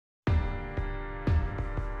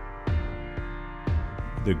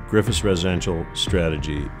The Griffis Residential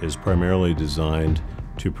strategy is primarily designed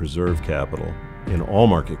to preserve capital in all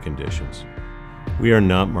market conditions. We are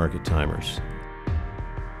not market timers.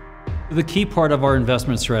 The key part of our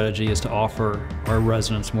investment strategy is to offer our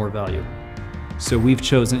residents more value. So we've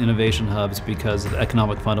chosen innovation hubs because the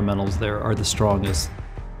economic fundamentals there are the strongest.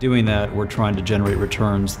 Doing that, we're trying to generate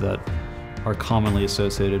returns that are commonly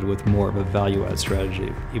associated with more of a value-add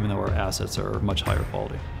strategy, even though our assets are much higher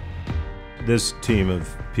quality. This team of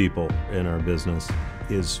people in our business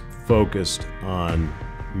is focused on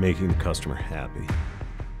making the customer happy.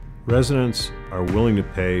 Residents are willing to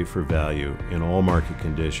pay for value in all market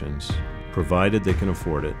conditions, provided they can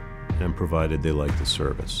afford it and provided they like the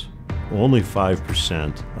service. Only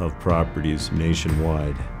 5% of properties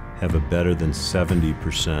nationwide have a better than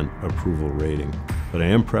 70% approval rating. But I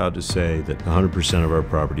am proud to say that 100% of our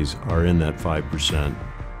properties are in that 5%.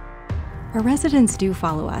 Our residents do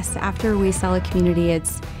follow us. After we sell a community,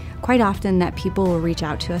 it's quite often that people will reach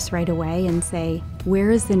out to us right away and say,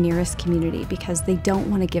 where is the nearest community? Because they don't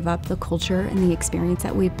want to give up the culture and the experience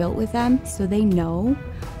that we've built with them, so they know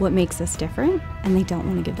what makes us different, and they don't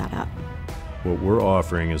want to give that up. What we're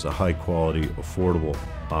offering is a high quality, affordable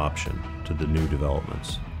option to the new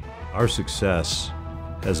developments. Our success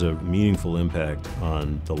has a meaningful impact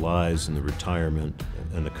on the lives and the retirement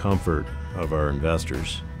and the comfort of our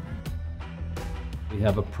investors. We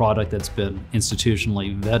have a product that's been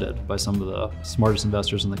institutionally vetted by some of the smartest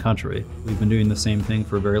investors in the country. We've been doing the same thing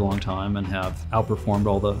for a very long time and have outperformed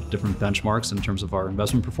all the different benchmarks in terms of our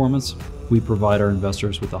investment performance. We provide our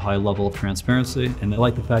investors with a high level of transparency, and they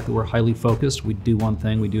like the fact that we're highly focused. We do one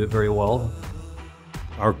thing, we do it very well.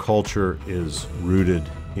 Our culture is rooted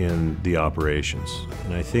in the operations,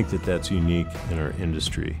 and I think that that's unique in our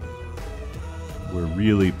industry. We're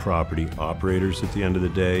really property operators at the end of the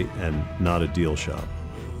day and not a deal shop.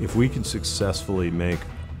 If we can successfully make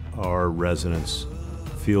our residents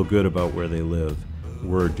feel good about where they live,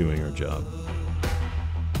 we're doing our job.